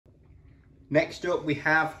Next up we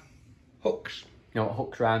have hooks. You know what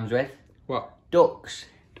hooks rhymes with? What? Ducks.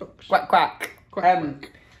 Ducks. Quack, quack.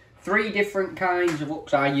 Quack. 3 different kinds of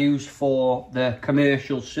hooks I use for the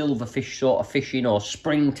commercial silverfish sort of fishing or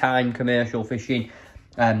springtime commercial fishing.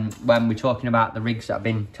 When we're talking about the rigs that I've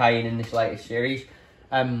been tying in this latest series.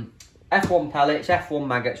 F1 pellets, F1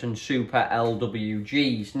 maggots and super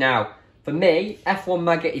LWGs. Now, for me, F1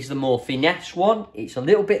 maggot is the more finesse one. It's a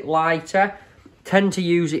little bit lighter. Tend to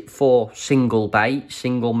use it for single bait,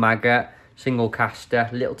 single maggot, single caster,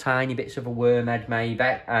 little tiny bits of a worm head maybe.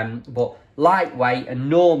 But lightweight, and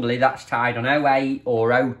normally that's tied on 08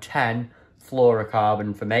 or 010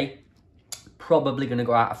 fluorocarbon for me. Probably going to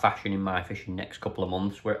go out of fashion in my fishing next couple of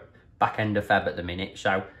months. We're at back end of Feb at the minute,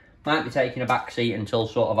 so might be taking a back seat until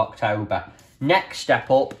sort of October. Next step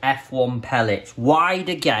up, F1 pellets.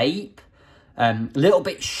 Wider gape, little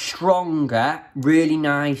bit stronger, really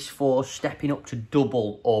nice for stepping up to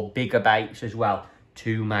double or bigger baits as well.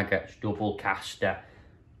 2 maggots, double caster,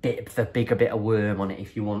 bit of worm on it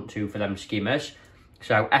if you want to for them skimmers.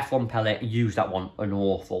 So F1 pellet, use that one an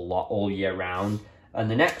awful lot all year round. And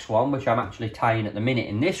the next one, which I'm actually tying at the minute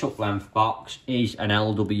in this hook length box, is an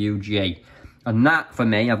LWG. And that for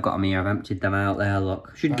me, I've got them here, I've emptied them out there,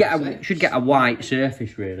 look. Should get a white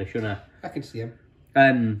surface really, shouldn't I? I can see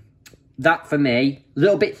them. That for me, a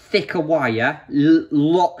little bit thicker wire,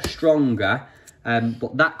 lot stronger.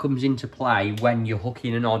 But that comes into play when you're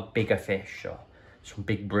hooking an odd bigger fish. So some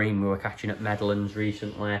big bream we were catching at Medlands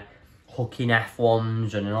recently. Hooking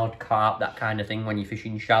F1s and an odd carp, that kind of thing. When you're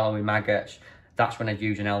fishing shallow with maggots, that's when I'd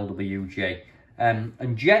use an LWG.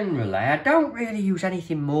 And generally, I don't really use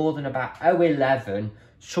anything more than about 011,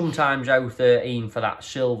 sometimes 013 for that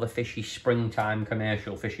silver fishy springtime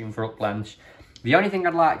commercial fishing for Hooklengths. The only thing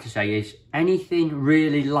I'd like to say is anything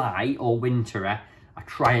really light or wintery, I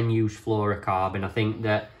try and use fluorocarbon. I think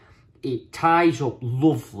that it ties up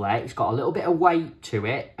lovely. It's got a little bit of weight to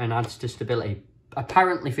it and adds to stability.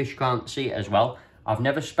 Apparently fish can't see it as well. I've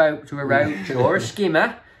never spoke to a roach or a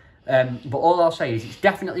skimmer. But all I'll say is it's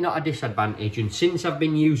definitely not a disadvantage. And since I've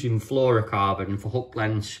been using fluorocarbon for hook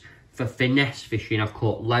lengths for finesse fishing, I've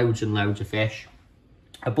caught loads and loads of fish.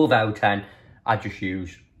 Above 010, I just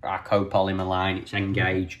use our copolymer line. It's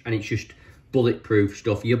Engage and it's just bulletproof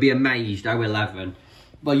stuff. You'll be amazed. 011.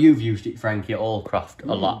 Well, you've used it, Frankie, at Allcroft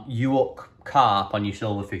a lot. You hook carp on your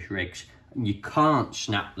silverfish rigs and you can't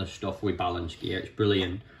snap the stuff with balance gear. It's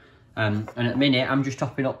brilliant. And at the minute, I'm just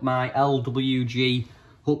topping up my LWG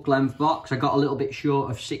hook length box. I got a little bit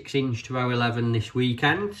short of 6 inch to 011 this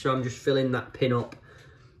weekend, so I'm just filling that pin up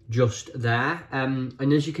just there. And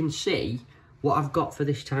as you can see, what I've got for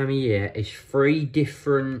this time of year is 3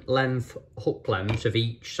 different hook lengths of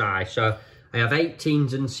each size. So I have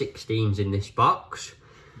 18s and 16s in this box.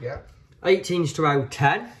 Yeah. 18s to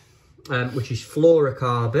 010, which is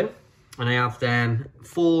fluorocarbon, and I have them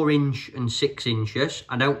 4 inch and 6 inches.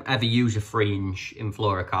 I don't ever use a 3 inch in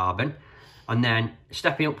fluorocarbon. And then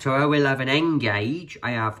stepping up to 011 Engage,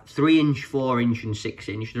 I have 3 inch, 4 inch and 6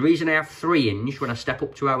 inch. The reason I have 3 inch when I step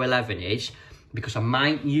up to 011 is because I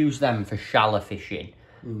might use them for shallow fishing.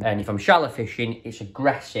 And if I'm shallow fishing, it's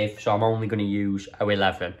aggressive, so I'm only going to use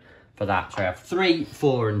 011 for that. So I have 3,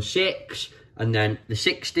 4 and 6. And then the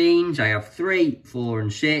 16s, I have 3, 4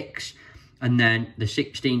 and 6. And then the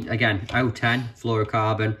 16, again, 010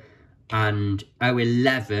 fluorocarbon and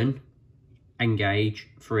 011 Engage,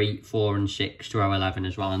 3, 4 and 6 to 011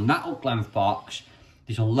 as well. And that hook length box,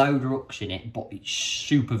 there's a load of hooks in it, but it's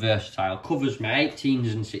super versatile. Covers my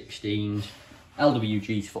 18s and 16s,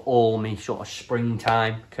 LWGs for all my sort of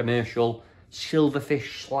springtime commercial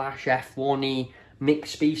silverfish / F1y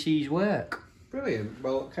mixed species work. Brilliant.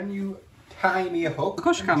 Well, can you tie me a hook? Of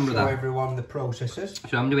course I can, show brother. everyone the processes.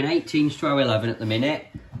 So I'm doing 18s to 011 at the minute.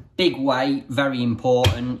 Big weight, very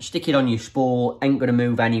important. Stick it on your spool, ain't going to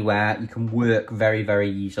move anywhere. You can work very,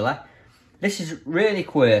 very easily. This is really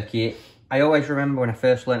quirky. I always remember when I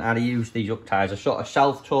first learned how to use these hook ties, I sort of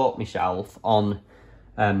self-taught myself on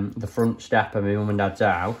the front step of my mum and dad's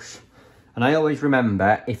house. And I always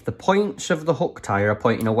remember, if the points of the hook tie are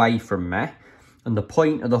pointing away from me, and the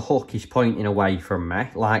point of the hook is pointing away from me,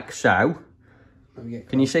 like so.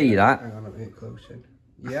 Can you see that? Hang on, let me get closer.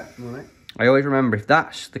 Yeah, I'm on it. I always remember if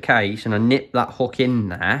that's the case and I nip that hook in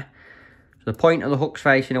there, so the point of the hook's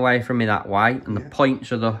facing away from me that way and the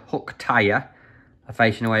points of the hook tire are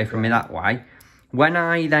facing away from me that way. When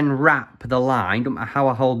I then wrap the line, don't matter how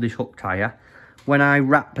I hold this hook tire, when I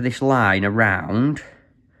wrap this line around,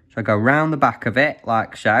 so I go round the back of it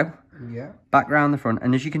like so, back round the front,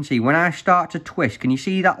 and as you can see, when I start to twist, can you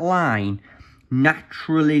see that line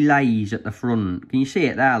naturally lays at the front? Can you see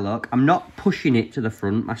it there, look? I'm not pushing it to the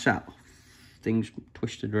front myself. things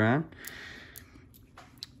twisted around.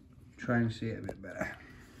 Try and see it a bit better.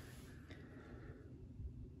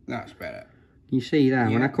 That's better. You see that?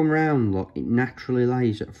 Yeah. When I come round, look, it naturally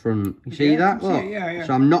lays at the front. You see that? Look. Yeah.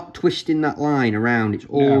 So I'm not twisting that line around. It's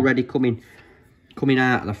already coming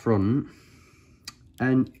out of the front.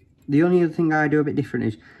 And the only other thing I do a bit different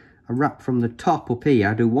is I wrap from the top up here.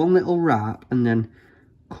 I do one little wrap and then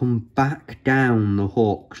come back down the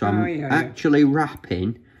hook. So I'm actually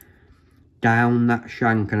wrapping down that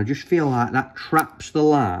shank. And I just feel like that traps the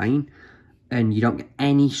line and you don't get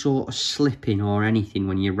any sort of slipping or anything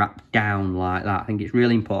when you wrap down like that. I think it's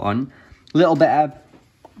really important. A little bit of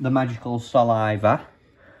the magical saliva.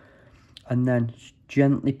 And then just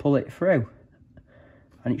gently pull it through.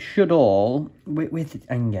 And it should all, with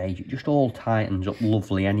Engage, it just all tightens up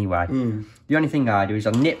lovely anyway. The only thing I do is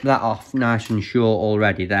I nip that off nice and short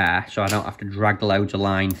already there, so I don't have to drag loads of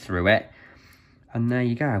line through it. And there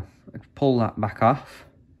you go. Pull that back off.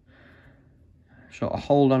 Sort of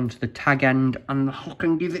hold on to the tag end and the hook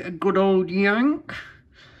and give it a good old yank.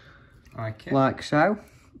 Like so.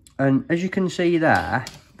 And as you can see there,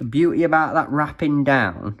 the beauty about that wrapping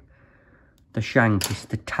down the shank is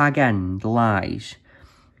the tag end lies,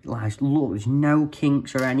 look, there's no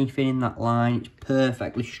kinks or anything in that line. It's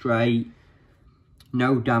perfectly straight.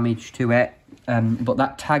 No damage to it. But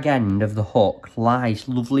that tag end of the hook lies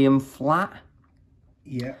lovely and flat.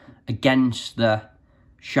 Yeah. Against the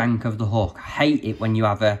shank of the hook. I hate it when you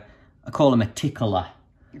have I call them a tickler.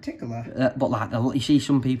 A tickler? But like, you see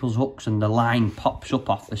some people's hooks and the line pops up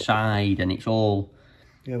off the side and it's all...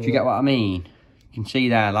 Yeah, do you get what I mean? You can see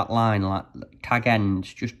there, that line, like tag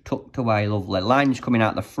end's just tucked away lovely. Line's coming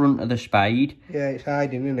out the front of the spade. Yeah, it's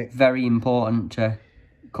hiding, isn't it? Very important to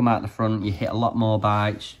come out the front. You hit a lot more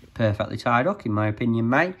bites. Perfectly tied up, in my opinion,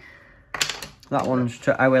 mate. That one's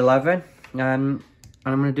to 011. And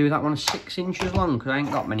I'm going to do that one 6 inches long, because I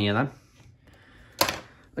ain't got many of them.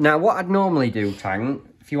 Now, what I'd normally do, Tank,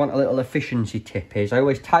 if you want a little efficiency tip, is I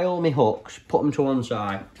always tie all my hooks, put them to one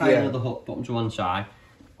side. Tie another hook, put them to one side.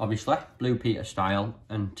 Obviously, Blue Peter style,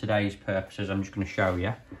 and today's purposes, I'm just going to show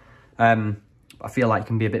you. I feel like you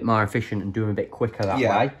can be a bit more efficient and do them a bit quicker that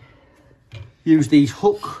way. Use these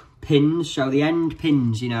hook pins, so the end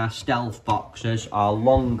pins in our stealth boxes are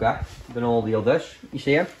longer than all the others. You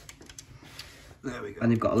see them? There we go.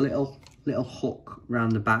 And they've got a little hook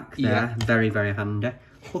around the back there. Very, very handy.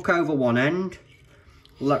 Hook over one end.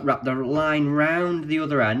 Wrap the line round the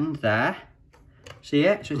other end there. See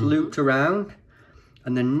it? So it's looped around.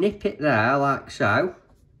 And then nip it there like so.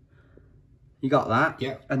 You got that?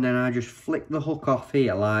 Yeah. And then I just flick the hook off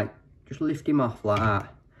here, like, just lift him off like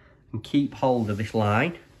that. And keep hold of this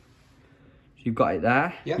line. So you've got it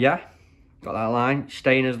there. Yeah. Yeah? Got that line,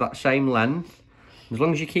 staying as that same length. As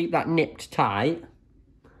long as you keep that nipped tight,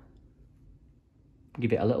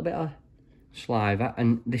 give it a little bit of sliver.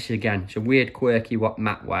 And this again, it's a weird, quirky,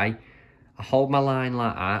 mat way. I hold my line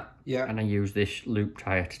like that. Yeah. And I use this loop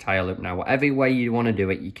tire to tie a loop. Now, whatever way you want to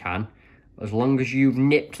do it, you can. As long as you've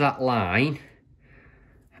nipped that line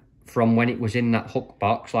from when it was in that hook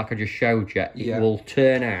box, like I just showed you, it will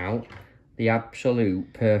turn out the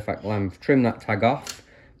absolute perfect length. Trim that tag off,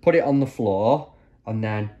 put it on the floor, and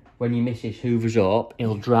then when your missus hoovers up,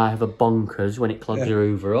 it'll drive her bonkers when it clogs her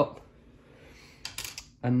hoover up.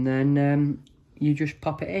 And then you just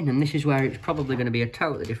pop it in. And this is where it's probably going to be a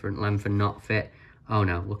totally different length and not fit. Oh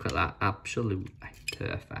no, look at that. Absolutely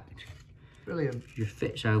perfect. Brilliant. Just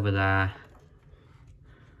fits over there.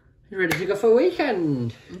 You're ready to go for a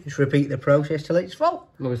weekend. Just repeat the process till it's full.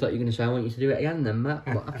 I always thought you were going to say I want you to do it again then, Matt.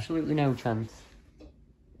 But absolutely no chance.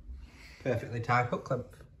 Perfectly tied hook clamp.